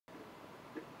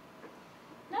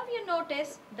you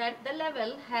notice that the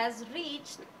level has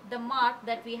reached the mark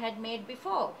that we had made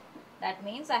before. That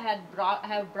means I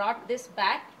have brought this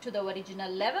back to the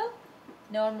original level.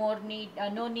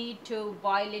 No need to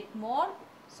boil it more.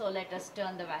 So let us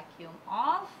turn the vacuum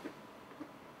off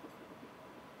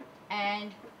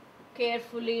and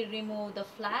carefully remove the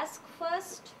flask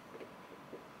first.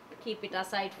 Keep it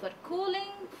aside for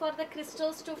cooling for the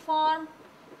crystals to form.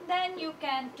 Then you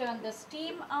can turn the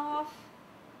steam off.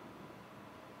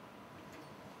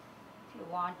 If you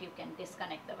want, you can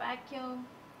disconnect the vacuum.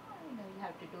 You'll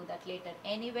have to do that later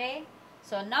anyway.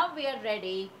 So now we are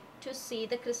ready to see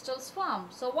the crystals form.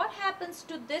 So what happens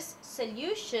to this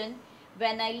solution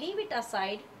when I leave it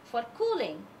aside for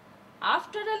cooling?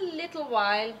 After a little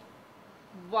while,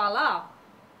 voila,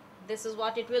 this is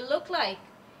what it will look like.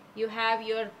 You have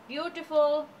your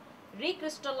beautiful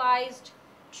recrystallized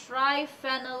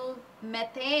triphenyl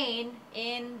methane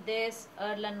in this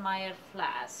Erlenmeyer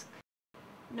flask.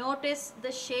 Notice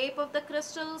the shape of the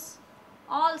crystals.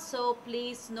 Also,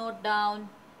 please note down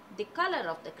the color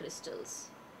of the crystals.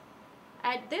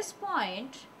 At this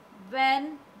point,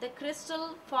 when the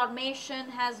crystal formation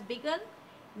has begun,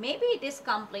 maybe it is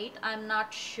complete, I'm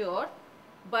not sure,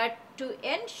 but to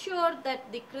ensure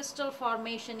that the crystal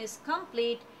formation is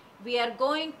complete, we are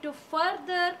going to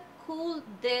further cool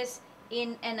this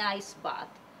in an ice bath.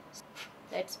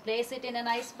 Let's place it in an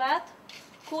ice bath,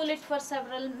 cool it for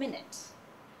several minutes.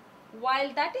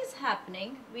 While that is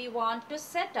happening, we want to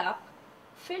set up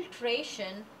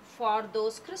filtration for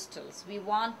those crystals. We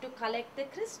want to collect the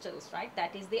crystals, right?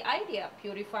 That is the idea,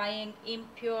 purifying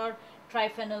impure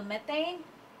triphenyl methane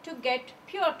to get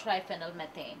pure triphenyl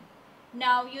methane.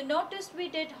 Now you notice we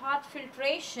did hot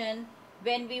filtration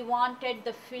when we wanted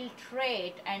the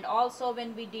filtrate and also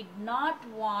when we did not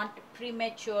want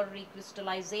premature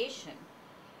recrystallization.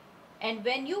 And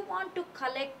when you want to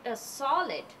collect a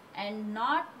solid and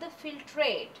not the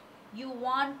filtrate, you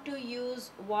want to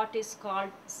use what is called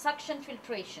suction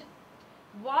filtration.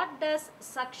 What does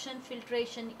suction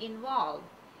filtration involve?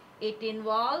 It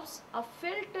involves a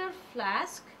filter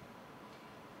flask.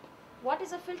 What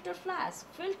is a filter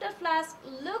flask? Filter flask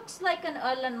looks like an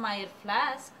Erlenmeyer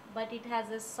flask, but it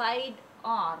has a side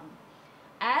arm.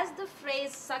 As the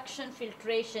phrase suction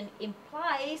filtration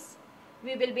implies,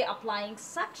 we will be applying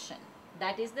suction.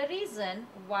 That is the reason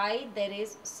why there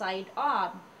is side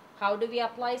arm. How do we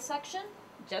apply suction?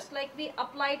 Just like we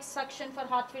applied suction for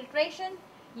hot filtration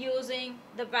using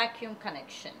the vacuum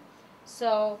connection.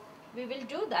 So we will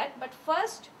do that, but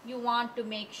first you want to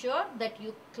make sure that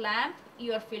you clamp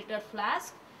your filter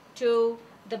flask to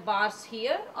the bars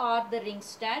here or the ring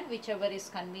stand, whichever is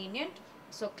convenient.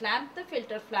 So clamp the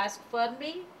filter flask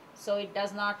firmly so it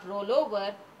does not roll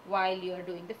over while you are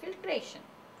doing the filtration.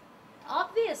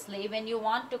 Obviously, when you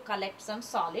want to collect some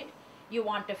solid, you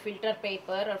want a filter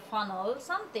paper or funnel,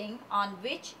 something on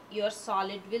which your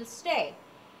solid will stay.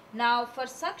 Now, for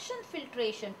suction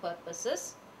filtration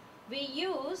purposes, we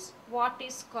use what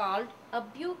is called a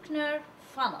Buchner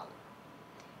funnel.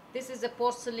 This is a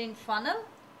porcelain funnel.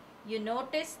 You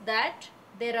notice that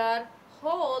there are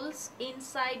holes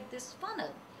inside this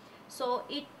funnel. So,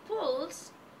 it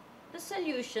pulls the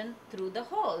solution through the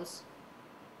holes.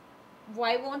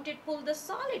 Why won't it pull the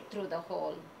solid through the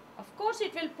hole? Of course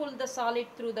it will pull the solid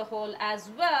through the hole as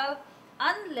well,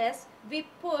 unless we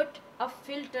put a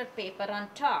filter paper on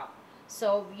top.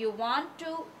 So you want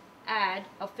to add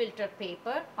a filter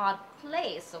paper or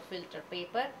place a filter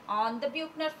paper on the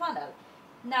Buchner funnel.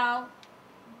 Now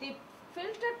the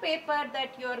filter paper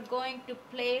that you are going to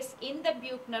place in the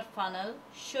Buchner funnel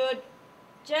should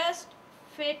just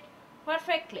fit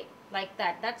perfectly like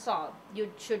that. That's all.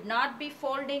 You should not be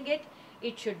folding it.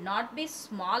 It should not be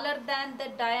smaller than the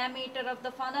diameter of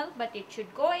the funnel, but it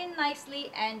should go in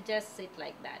nicely and just sit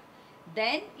like that.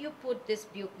 Then you put this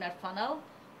Buchner funnel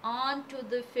onto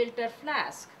the filter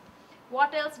flask.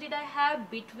 What else did I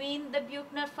have between the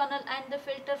Buchner funnel and the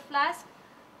filter flask?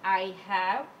 I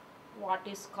have what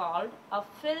is called a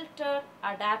filter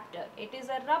adapter. It is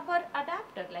a rubber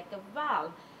adapter like a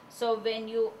valve. So when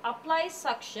you apply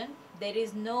suction, there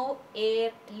is no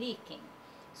air leaking.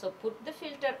 So put the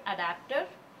filter adapter,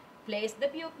 place the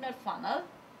Buchner funnel,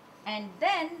 and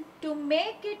then to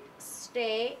make it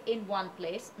stay in one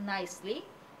place nicely,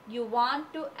 you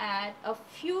want to add a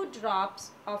few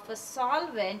drops of a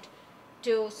solvent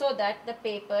so that the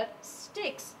paper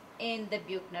sticks in the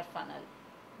Buchner funnel.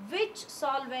 Which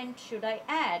solvent should I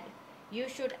add? You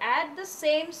should add the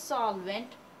same solvent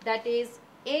that is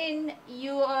in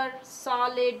your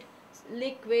solid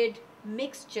liquid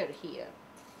mixture here.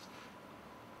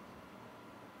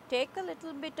 Take a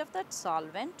little bit of that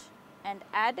solvent and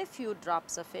add a few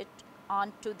drops of it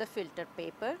onto the filter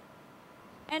paper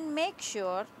and make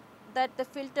sure that the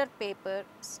filter paper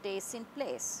stays in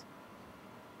place.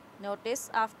 Notice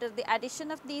after the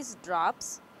addition of these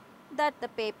drops that the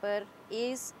paper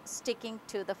is sticking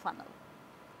to the funnel.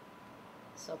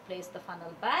 So place the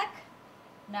funnel back.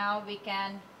 Now we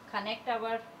can connect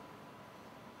our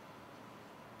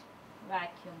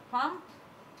vacuum pump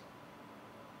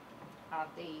or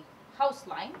the hose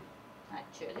line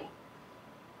actually.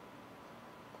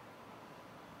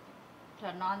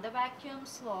 Turn on the vacuum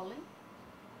slowly.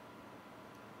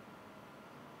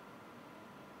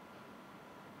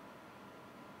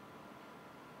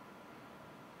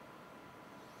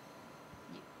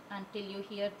 Until you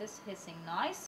hear this hissing noise.